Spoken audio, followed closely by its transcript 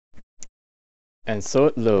And so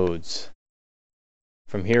it loads.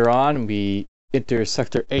 From here on, we enter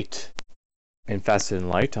Sector 8 in Faster Than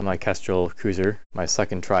Light on my Kestral cruiser, my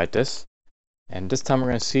second try at this. And this time we're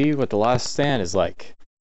going to see what the last stand is like.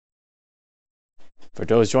 For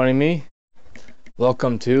those joining me,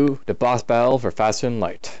 welcome to the boss battle for Faster Than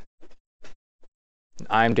Light.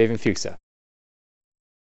 I'm David Fuchsa.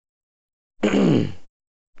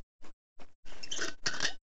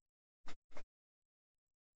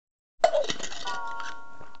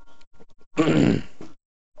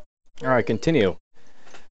 Alright, continue.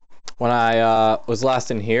 When I was last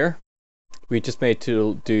in here, we just made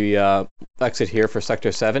to the exit here for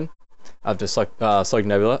Sector 7 of the Slug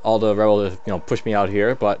Nebula. All the rebels, pushed me out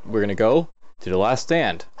here, but we're gonna go to the last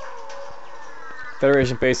stand.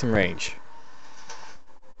 Federation base in range.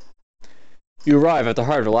 You arrive at the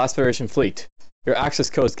heart of the last Federation fleet. Your access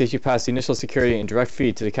codes get you past the initial security and direct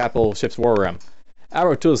feed to the capital ship's war room.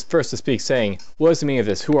 Admiral Tool is first to speak, saying, "What is the meaning of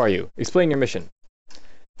this? Who are you? Explain your mission."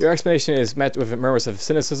 Your explanation is met with murmurs of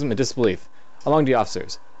cynicism and disbelief among the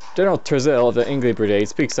officers. General Terzil of the Ingley Brigade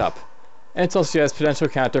speaks up. Intel suggests potential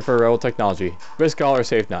counter for rebel technology. Risk all or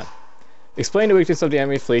save none. Explain the weakness of the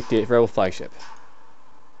enemy fleet, the rebel flagship.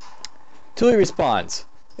 Tully responds,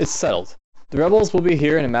 "It's settled. The rebels will be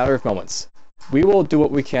here in a matter of moments. We will do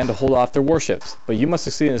what we can to hold off their warships, but you must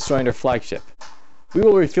succeed in destroying their flagship. We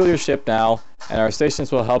will refuel your ship now, and our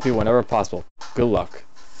stations will help you whenever possible. Good luck."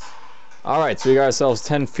 Alright, so we got ourselves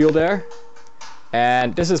 10 fuel there,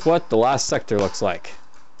 and this is what the last sector looks like.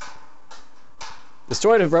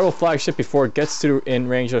 Destroy the rebel flagship before it gets in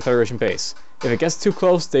range of the Federation base. If it gets too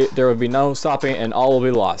close, there will be no stopping and all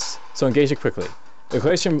will be lost, so engage it quickly. The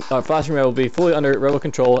flashing ray will be fully under rebel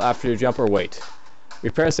control after you jump or wait.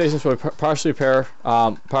 Repair stations will partially repair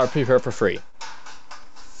for free.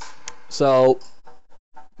 So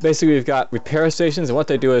basically we've got repair stations, and what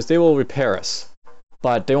they do is they will repair us,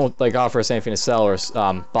 but they won't offer us anything to sell or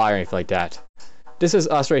buy or anything like that. This is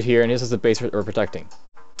us right here, and this is the base we're protecting.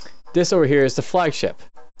 This over here is the flagship,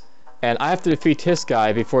 and I have to defeat this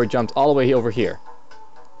guy before he jumps all the way over here.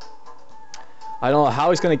 I don't know how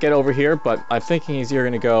he's going to get over here, but I'm thinking he's either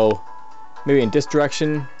going to go maybe in this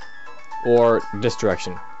direction or this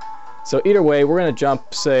direction. So either way, we're going to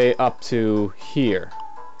jump, say, up to here.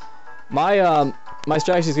 My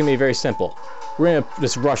strategy is going to be very simple. We're going to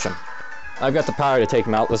just rush him. I've got the power to take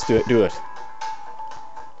him out. Let's do it.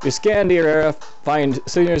 You scan the area, find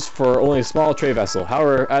signatures for only a small trade vessel.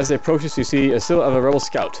 However, as they approach us, you see a silhouette of a rebel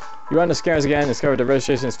scout. You run the scanners again and discover the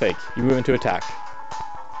registration is fake. You move into attack.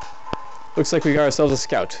 Looks like we got ourselves a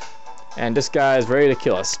scout. And this guy is ready to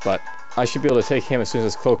kill us, but I should be able to take him as soon as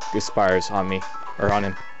his cloak expires on me, or on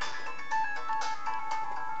him.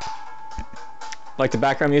 Like the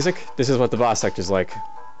background music, this is what the boss sector is like.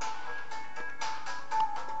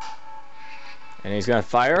 And he's gonna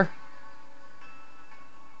fire.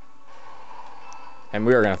 And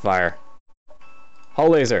we are gonna fire. Hull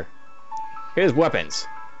laser. His weapons.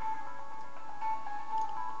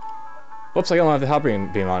 Whoops, I don't have the help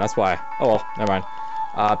beam on, that's why. Oh well, never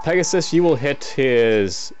mind. Pegasus, you will hit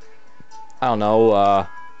his, I don't know,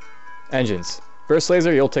 engines. Burst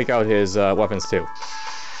laser, you'll take out his weapons too.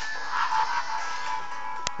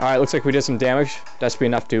 Alright, looks like we did some damage. That should be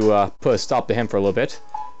enough to put a stop to him for a little bit.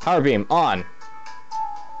 Power beam, on!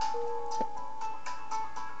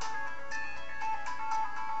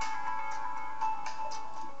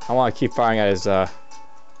 I want to keep firing at his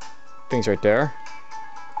things right there.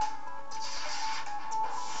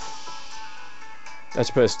 That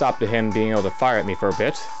should put a stop to him being able to fire at me for a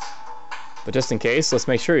bit. But just in case, let's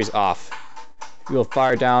make sure he's off. We will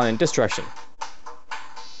fire down in this direction.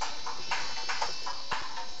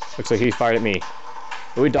 Looks like he fired at me.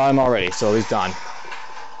 But we died him already, so he's done.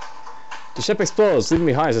 The ship explodes, leaving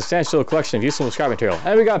behind a substantial collection of useful scrap material.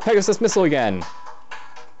 And we got a Pegasus missile again!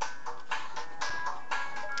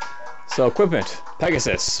 So equipment,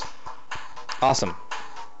 Pegasus. Awesome.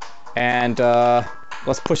 And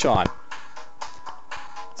let's push on.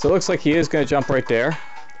 So it looks like he is going to jump right there.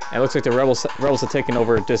 And it looks like the rebels have taken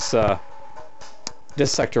over this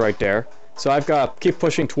this sector right there. So I've got to keep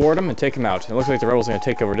pushing toward him and take him out. It looks like the rebels are going to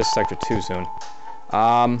take over this sector too soon.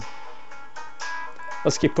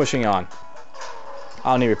 Let's keep pushing on.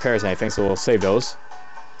 I don't need repairs or anything, so we'll save those.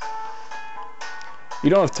 You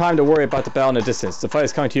don't have time to worry about the battle in the distance. The fight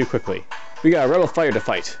is coming to you quickly. We got a rebel fighter to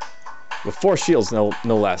fight. With 4 shields, no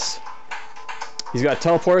less. He's got a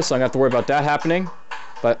teleporter, so I'm going to have to worry about that happening.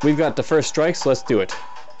 But we've got the first strike, so let's do it.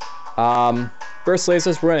 Burst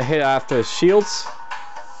lasers, we're going to hit after his shields.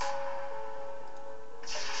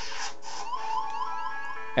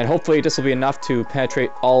 And hopefully this will be enough to penetrate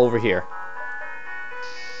all over here.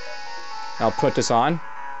 I'll put this on.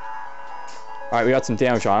 Alright, we got some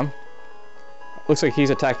damage on him. Looks like he's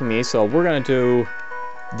attacking me, so we're gonna do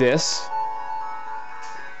this.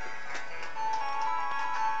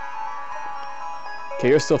 Okay,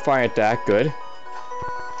 you're still firing at that. Good.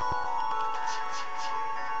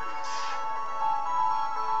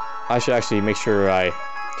 I should actually make sure I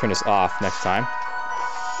turn this off next time.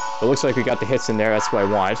 It looks like we got the hits in there. That's what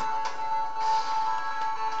I wanted.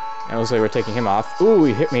 And it looks like we're taking him off. Ooh,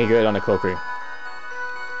 he hit me good on the cloak ring.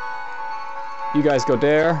 You guys go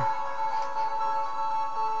there.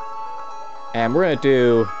 And we're going to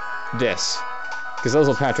do this. Because those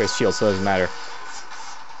will penetrate shields, so it doesn't matter.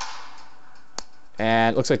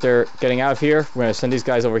 And it looks like they're getting out of here. We're going to send these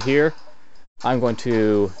guys over here. I'm going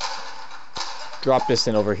to drop this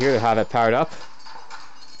in over here to have it powered up.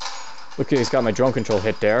 Look, he's got my drone control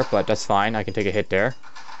hit there, but that's fine. I can take a hit there.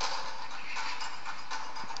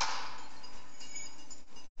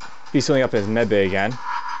 He's filling up his medbay again.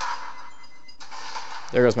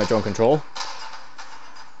 There goes my drone control.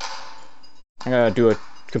 I'm gonna do a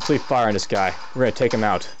complete fire on this guy. We're gonna take him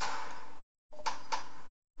out.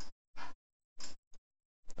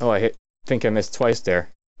 Oh, I think I missed twice there.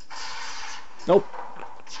 Nope.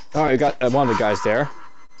 Alright, we got one of the guys there.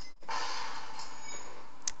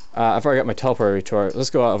 I've already got my teleporter retort. Let's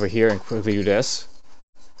go out over here and quickly do this.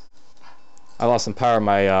 I lost some power in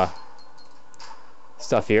my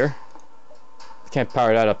stuff here. Can't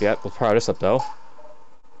power that up yet. We'll power this up though.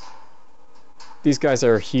 These guys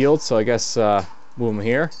are healed, so I guess move them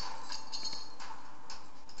here.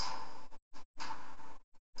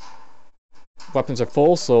 Weapons are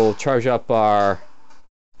full, so we'll charge up our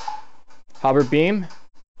halberd beam.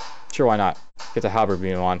 Sure, why not? Get the halberd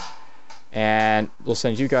beam on. And we'll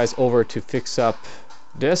send you guys over to fix up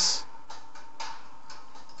this.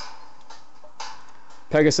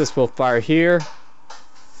 Pegasus will fire here.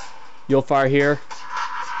 You'll fire here.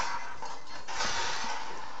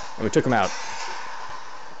 And we took him out.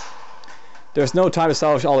 There's no time to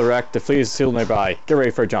salvage all the wreck. The fleet is sealed nearby. Get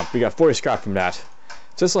ready for a jump. We got 40 scrap from that.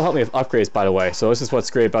 So this will help me with upgrades, by the way. So this is what's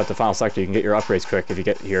great about the final sector. You can get your upgrades quick if you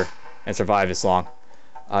get here and survive this long.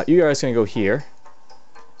 You guys are going to go here.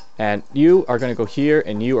 And you are going to go here,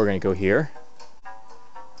 and you are going to go here.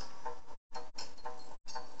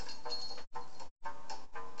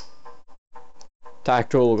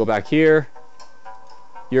 Tactical will go back here.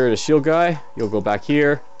 You're the shield guy. You'll go back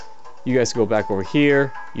here. You guys go back over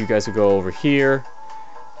here. You guys will go over here.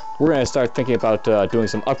 We're going to start thinking about doing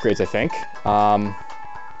some upgrades, I think. I'm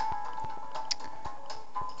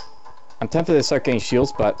tempted to start getting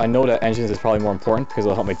shields, but I know that engines is probably more important because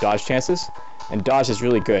it'll help my dodge chances. And dodge is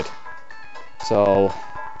really good. So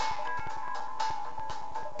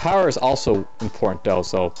power is also important though,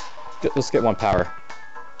 so let's get one power.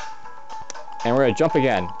 And we're going to jump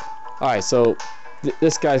again. Alright, so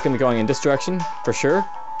this guy's going to be going in this direction, for sure.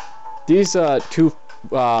 These two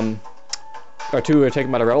are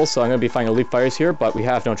taken by the rebels, so I'm going to be fighting elite fighters here, but we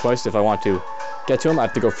have no choice. If I want to get to them, I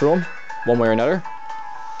have to go through them, one way or another.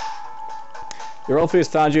 Your rebel fleet has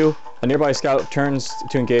found you. A nearby scout turns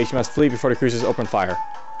to engage. You must flee before the cruisers open fire.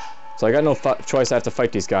 So I got no choice. I have to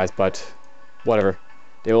fight these guys, but whatever.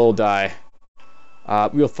 They will die.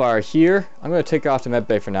 We'll fire here. I'm going to take off the med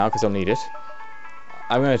bay for now because I'll need it.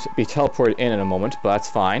 I'm going to be teleported in a moment, but that's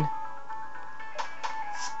fine.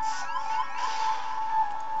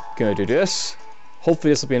 Going to do this.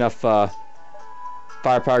 Hopefully this will be enough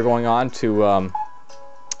firepower going on to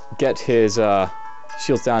get his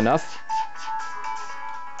shields down enough.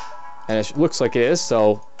 And it looks like it is,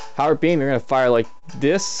 so Howard Beam, you're going to fire like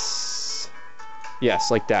this.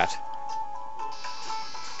 Yes, like that.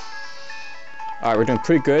 Alright, we're doing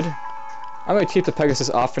pretty good. I'm going to keep the Pegasus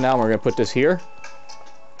off for now, and we're going to put this here.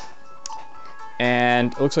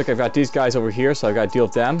 And it looks like I've got these guys over here, so I've got to deal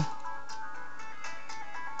with them.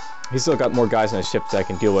 He's still got more guys on his ship that I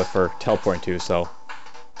can deal with for teleporting to, so.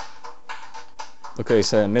 Look at he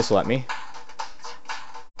sent a missile at me.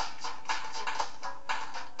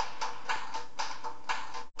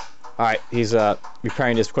 Alright, he's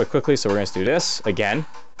repairing this quite quickly, so we're going to do this again.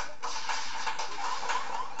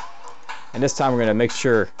 And this time we're going to make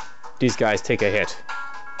sure these guys take a hit.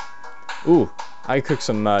 Ooh, I cooked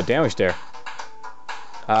some damage there.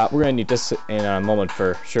 We're going to need this in a moment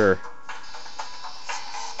for sure.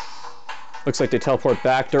 Looks like they teleport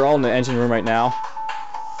back. They're all in the engine room right now.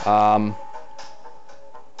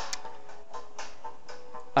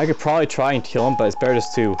 I could probably try and kill them, but it's better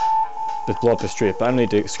just to blow up the street. But I don't need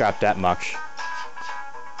to scrap that much.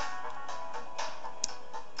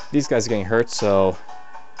 These guys are getting hurt, so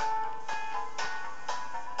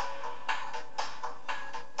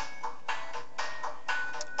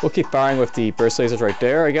We'll keep firing with the burst lasers right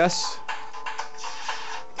there, I guess.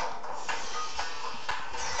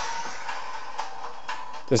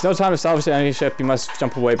 There's no time to salvage the enemy ship. You must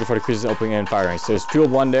jump away before the cruiser is opening and firing. So there's fuel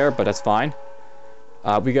 1 there, but that's fine.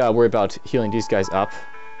 We gotta worry about healing these guys up.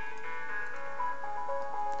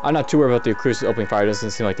 I'm not too worried about the cruisers opening fire. It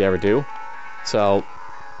doesn't seem like they ever do. So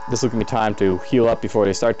this will give me time to heal up before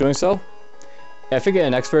they start doing so. If we get a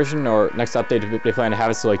next version or next update, they plan to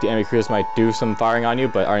have it so like the enemy cruisers might do some firing on you,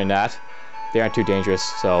 but other than that, they aren't too dangerous.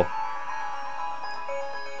 So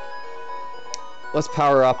let's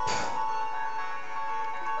power up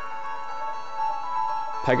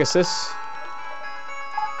Pegasus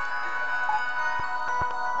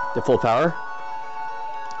to full power,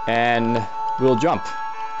 and we'll jump.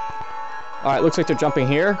 Alright, looks like they're jumping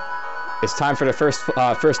here. It's time for the first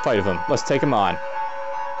fight of them. Let's take them on.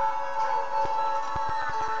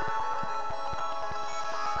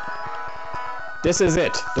 This is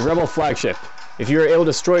it, the Rebel flagship. If you are able to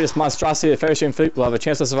destroy this monstrosity, the Federation fleet will have a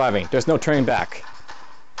chance of surviving. There's no turning back.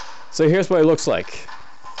 So here's what it looks like.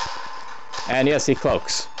 And yes, he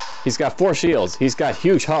cloaks. He's got 4 shields. He's got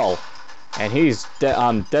huge hull. And he's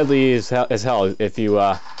deadly as hell, if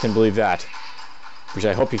you can believe that. Which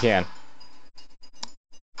I hope you can.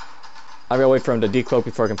 I gotta wait for him to decloak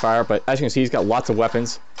before I can fire, but as you can see, he's got lots of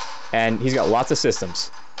weapons. And he's got lots of systems.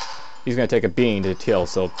 He's gonna take a beating to kill,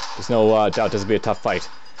 so there's no doubt this will be a tough fight.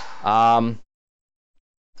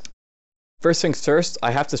 First things first, I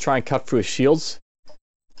have to try and cut through his shields.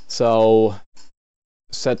 So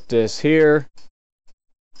set this here.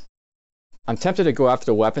 I'm tempted to go after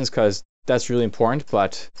the weapons because that's really important,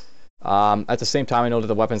 but at the same time I know that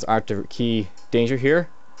the weapons aren't the key danger here.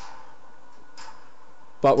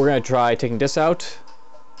 But we're going to try taking this out,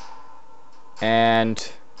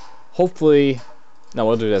 and hopefully, no,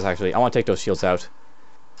 we'll do this actually. I want to take those shields out.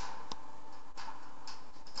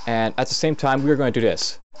 And at the same time, we're going to do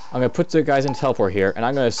this. I'm going to put the guys in teleport here, and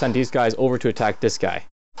I'm going to send these guys over to attack this guy.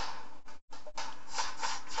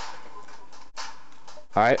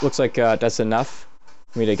 Alright, looks like that's enough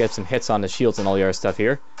for me to get some hits on the shields and all the other stuff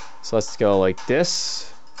here. So let's go like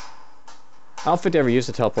this. I don't think they ever used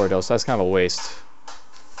the teleport though, so that's kind of a waste.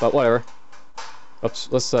 But whatever.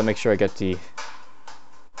 Oops, let's make sure I get the...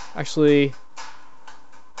 Actually,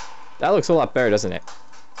 that looks a lot better, doesn't it?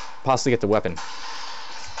 Possibly get the weapon.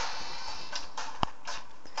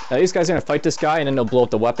 Now these guys are going to fight this guy and then they'll blow up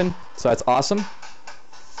the weapon, so that's awesome.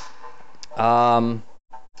 I'm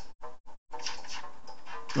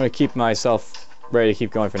going to keep myself ready to keep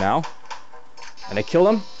going for now. And I kill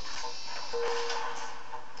him.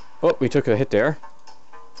 Oh, we took a hit there.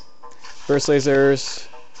 Burst lasers.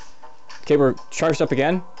 Okay, we're charged up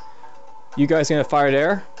again. You guys are going to fire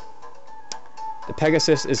there. The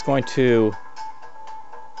Pegasus is going to...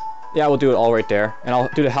 Yeah, we'll do it all right there. And I'll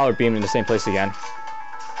do the Howler Beam in the same place again.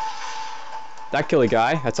 That killed a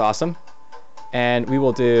guy. That's awesome. And we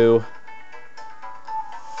will do...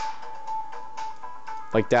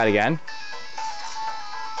 like that again.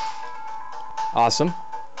 Awesome.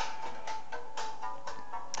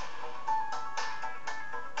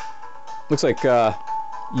 Looks like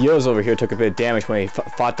Yo's over here took a bit of damage when he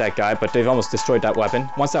fought that guy, but they've almost destroyed that weapon.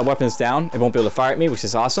 Once that weapon is down, it won't be able to fire at me, which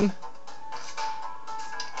is awesome.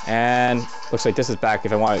 And looks like this is back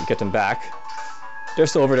if I want to get them back. They're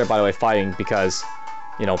still over there, by the way, fighting because,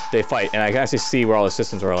 you know, they fight, and I can actually see where all the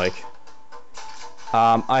systems are like.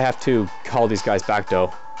 I have to call these guys back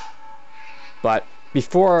though. But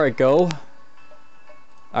before I go,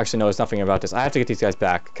 actually no, there's nothing about this. I have to get these guys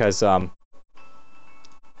back because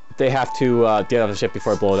they have to get out of the ship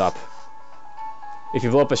before I blow it up. If you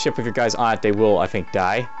blow up a ship with your guys on it, they will, I think,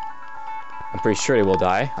 die. I'm pretty sure they will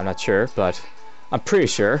die. I'm not sure, but I'm pretty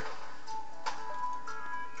sure.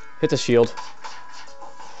 Hit the shield.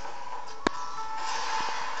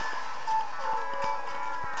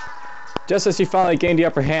 Just as you finally gain the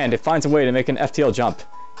upper hand, it finds a way to make an FTL jump.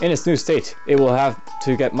 In its new state, it will have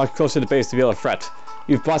to get much closer to the base to be able to fret.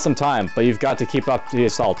 You've bought some time, but you've got to keep up the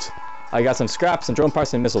assault. I got some scraps, some drone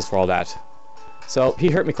parts, and missiles for all that. So, he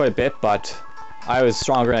hurt me quite a bit, but I was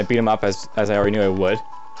stronger and I beat him up as I already knew I would.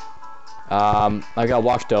 I got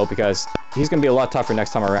watched though, because he's going to be a lot tougher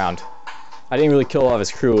next time around. I didn't really kill all of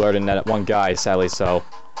his crew other than that one guy, sadly, so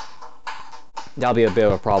that'll be a bit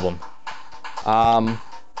of a problem.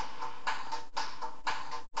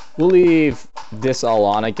 We'll leave this all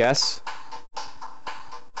on, I guess.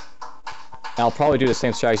 And I'll probably do the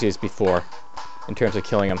same strategy as before, in terms of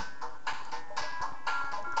killing him.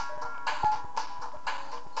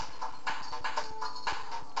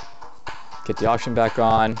 Get the auction back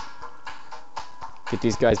on. Get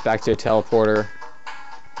these guys back to the teleporter.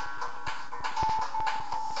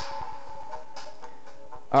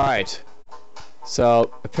 Alright.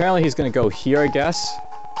 So, apparently he's gonna go here, I guess.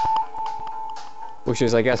 Which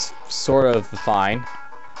is, I guess, sort of fine.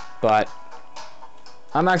 But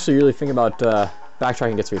I'm actually really thinking about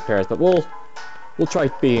backtracking to get some repairs, but we'll try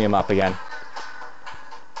beating him up again.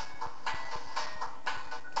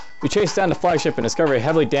 We chase down the flagship and discover it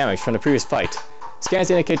heavily damaged from the previous fight.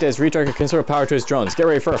 Scans indicate that it's redirected considerable power to his drones. Get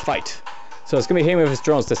ready for a fight. So it's going to be hitting with his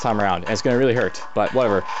drones this time around, and it's going to really hurt, but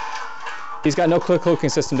whatever. He's got no cloaking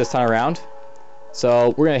system this time around,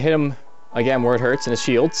 so we're going to hit him again where it hurts, in his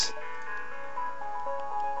shields.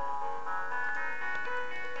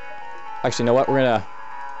 Actually, you know what? We're going to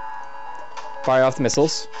fire off the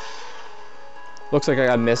missiles. Looks like I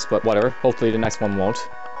got missed, but whatever. Hopefully the next one won't.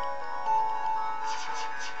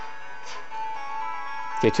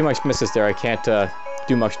 Okay, too much misses there. I can't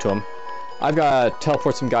do much to him. I've got to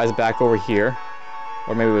teleport some guys back over here.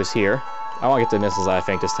 Or maybe it was here. I want to get the missiles out, I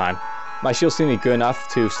think, this time. My shields seem to be good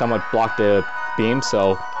enough to somewhat block the beam,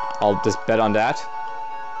 so I'll just bet on that.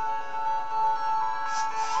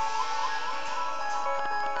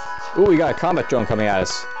 Ooh, we got a combat drone coming at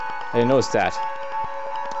us. I didn't notice that.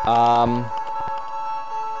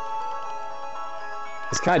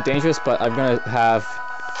 It's kind of dangerous, but I'm gonna have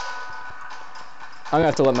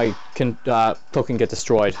to let my token get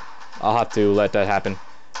destroyed. I'll have to let that happen.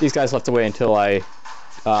 These guys left away until I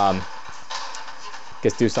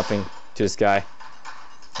get to do something to this guy.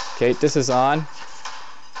 Okay, this is on.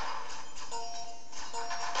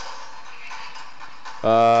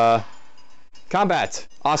 Combat!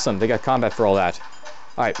 Awesome, they got combat for all that.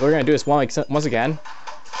 Alright, we're gonna do this once again.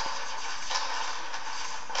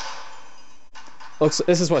 Looks,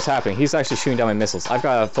 this is what's happening. He's actually shooting down my missiles. I've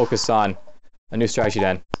got to focus on a new strategy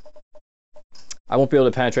then. I won't be able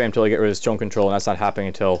to penetrate him until I get rid of his drone control, and that's not happening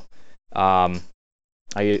until I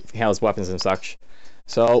handle his weapons and such.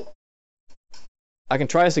 So, I can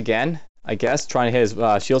try this again, I guess, trying to hit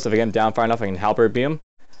his shields. If I get him down far enough, I can halberd beam him.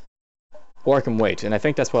 Or I can wait, and I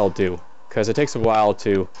think that's what I'll do. Because it takes a while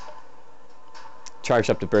to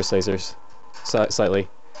charge up the burst lasers slightly.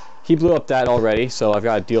 He blew up that already, so I've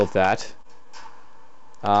got to deal with that.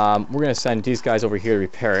 We're going to send these guys over here to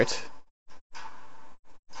repair it.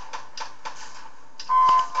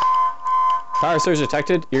 Power surge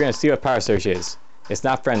detected. You're going to see what power surge is. It's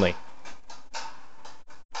not friendly.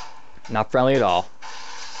 Not friendly at all.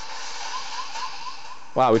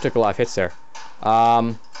 Wow, we took a lot of hits there.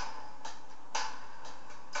 I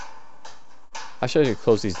should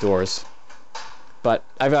close these doors. But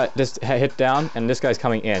I've got this hit down, and this guy's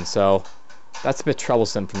coming in, so that's a bit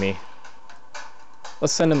troublesome for me.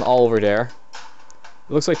 Let's send them all over there.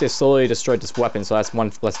 It looks like they slowly destroyed this weapon, so that's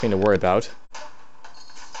one less thing to worry about.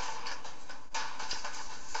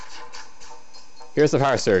 Here's the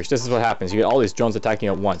power surge. This is what happens. You get all these drones attacking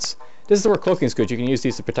you at once. This is where cloaking is good. You can use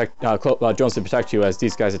these to protect drones to protect you as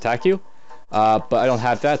these guys attack you. But I don't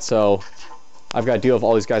have that, so I've got to deal with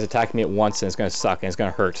all these guys attacking me at once, and it's going to suck, and it's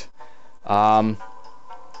going to hurt.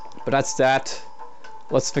 But that's that.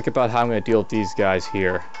 Let's think about how I'm going to deal with these guys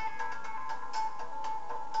here.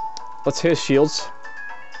 Let's hit his shields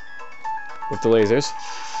with the lasers.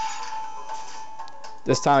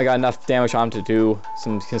 This time I got enough damage on him to do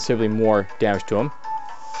some considerably more damage to him.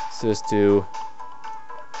 So just do...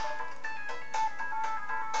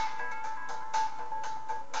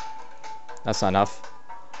 That's not enough.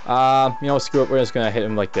 You know, screw it, we're just gonna hit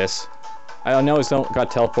him like this. I don't know, he's got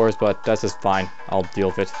teleporters, but that's just fine. I'll deal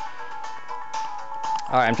with it.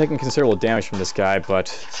 Alright, I'm taking considerable damage from this guy, but...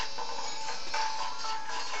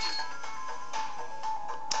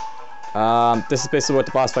 this is basically what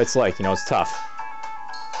the boss fight's like, you know, it's tough.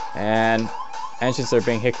 And engines are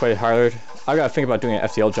being hit quite hard. I've got to think about doing an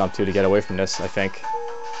FTL jump too to get away from this, I think.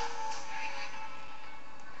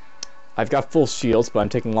 I've got full shields, but I'm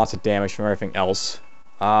taking lots of damage from everything else.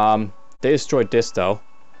 They destroyed this though.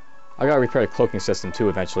 I gotta repair the cloaking system too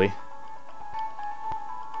eventually.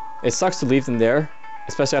 It sucks to leave them there,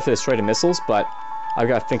 especially after they destroyed the missiles, but I've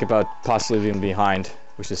got to think about possibly leaving them behind,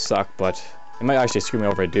 which just suck, but it might actually screw me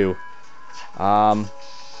over if I do.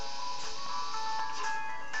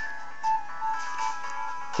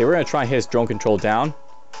 Okay, we're going to try and hit his drone control down,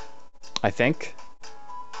 I think,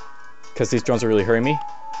 because these drones are really hurting me.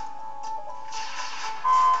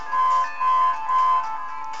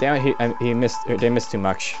 Damn it, they missed too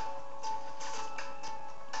much.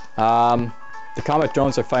 The combat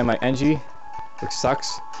drones are fighting my NG, which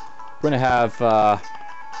sucks. We're going to have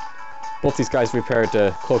both these guys repaired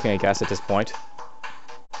to cloaking, I guess, at this point.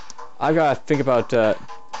 I've got to think about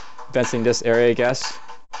fencing this area, I guess,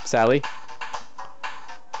 sadly,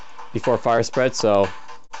 before fire spreads, so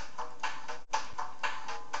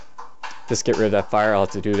Just get rid of that fire. I'll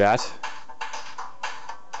have to do that.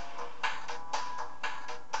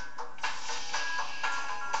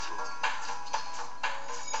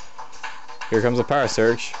 Here comes a power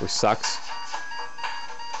surge, which sucks.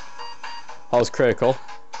 All is critical.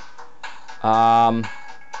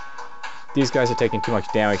 These guys are taking too much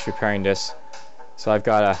damage repairing this, so I've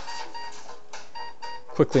got to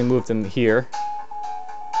quickly move them here.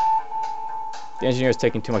 The engineer's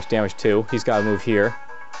taking too much damage too. He's got to move here.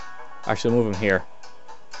 Actually, move him here.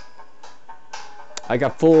 I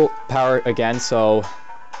got full power again, so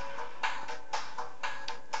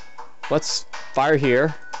let's fire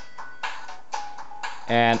here.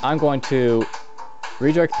 And I'm going to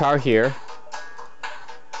redirect power here.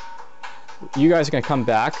 You guys are going to come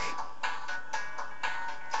back.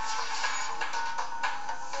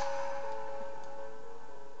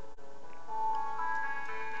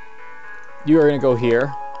 You are going to go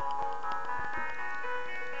here.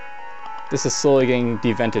 This is slowly getting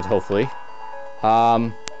devented, hopefully.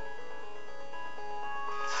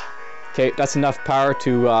 Okay, that's enough power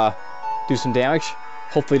to do some damage.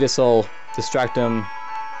 Hopefully this will distract them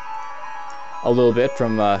a little bit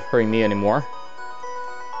from hurting me anymore.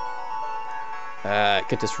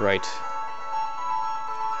 Get this right.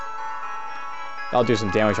 I'll do some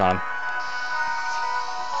damage on him.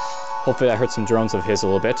 Hopefully that hurts some drones of his a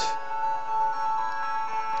little bit.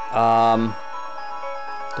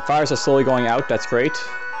 The fires are slowly going out, that's great.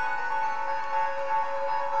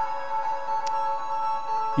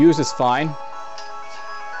 Use is fine.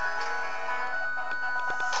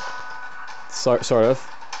 Sort of.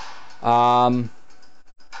 I'm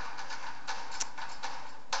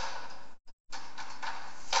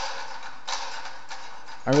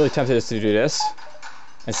really tempted just to do this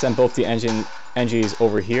and send both the NGs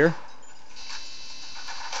over here.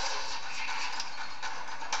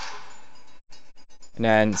 And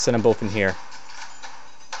then send them both in here.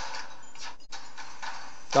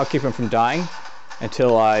 That'll keep him from dying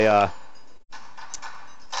until I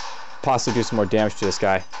possibly do some more damage to this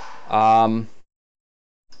guy.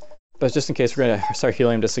 But just in case, we're going to start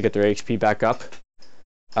healing him just to get their HP back up.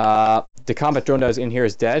 The combat drone that was in here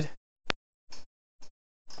is dead.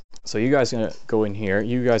 So you guys are going to go in here.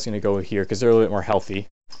 You guys are going to go here because they're a little bit more healthy.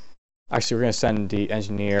 Actually, we're going to send the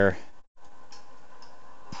engineer...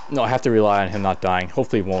 No, I have to rely on him not dying.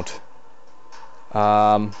 Hopefully he won't.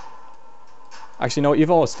 Actually, no,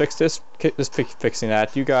 you've almost fixed this. Just fixing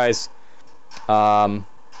that. You guys...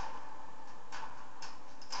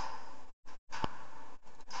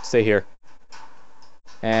 stay here.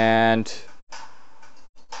 And...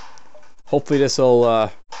 hopefully this will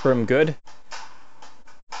hurt him good.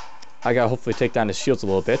 I gotta hopefully take down his shields a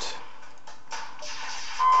little bit.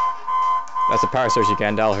 That's a power surge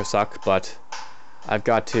again. That'll suck, but... I've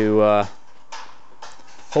got to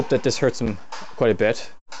hope that this hurts him quite a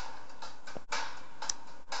bit.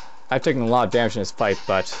 I've taken a lot of damage in this fight,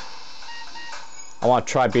 but I want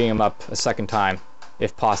to try beating him up a second time,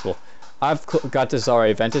 if possible. I've got this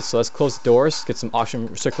already vented, so let's close the doors, get some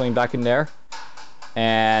oxygen circulating back in there.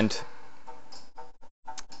 And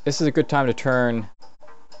this is a good time to turn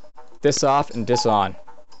this off and this on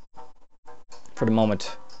for the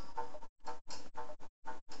moment.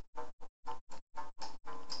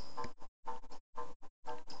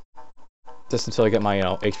 Just until I get my,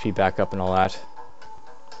 HP back up and all that.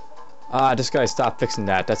 This guy stopped fixing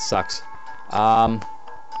that. That sucks.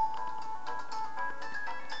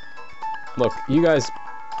 Look, you guys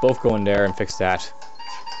both go in there and fix that.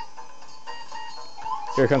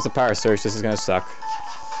 Here comes the power surge. This is gonna suck.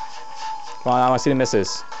 Come on, I want to see the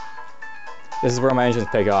misses. This is where my engines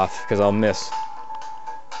peg off, because I'll miss.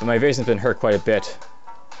 But my evasion's been hurt quite a bit.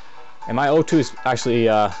 And my O2 is actually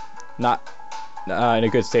not... in a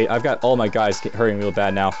good state. I've got all my guys hurting real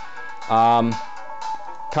bad now.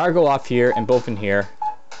 Power go off here and both in here.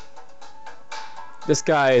 This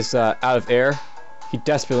guy is out of air. He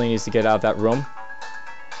desperately needs to get out of that room.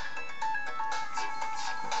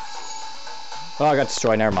 Oh, I got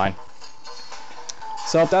destroyed. Never mind.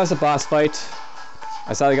 So that was a boss fight.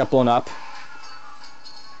 I sadly got blown up.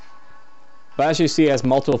 But as you see, it has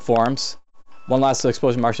multiple forms. One last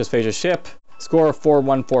explosion marks just Phaser's ship. Score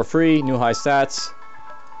 4143, new high stats.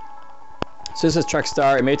 So this is Trek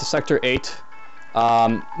Star. It made it to Sector 8.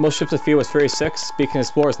 Most ships of field was 36. Beacon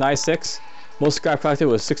Explorers 96. Most scrap collected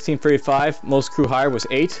was 1635. Most crew hire was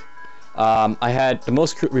 8. I had the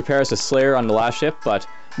most crew repairs as Slayer on the last ship, but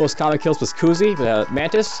most combat kills was Kuzi with a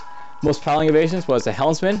Mantis. Most prowling evasions was the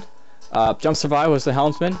Helmsman. Jump Survive was the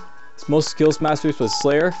Helmsman. Most skills masters was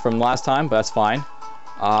Slayer from last time, but that's fine.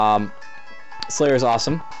 Slayer is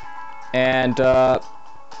awesome. And that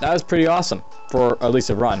was pretty awesome for at least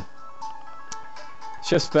a run.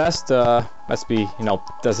 Shift's best, must be, you know,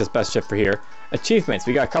 does his best shift for here. Achievements,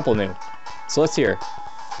 we got a couple new. So let's hear.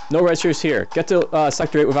 No red shirts here. Get to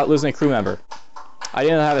Sector 8 without losing a crew member. I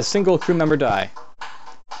didn't have a single crew member die.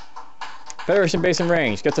 Federation base in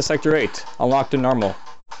range. Get to Sector 8. Unlocked to normal.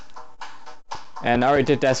 And I already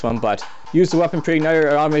did this one, but use the weapon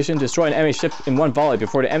pre-igniter automation to destroy an enemy ship in one volley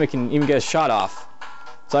before the enemy can even get a shot off.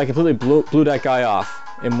 So I completely blew that guy off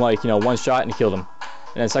in, like, you know, one shot and killed him.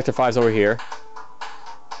 And then Sector 5's over here.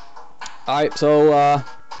 Alright, so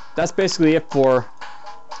that's basically it for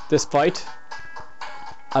this fight.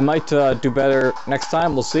 I might do better next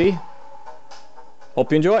time, we'll see.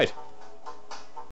 Hope you enjoyed.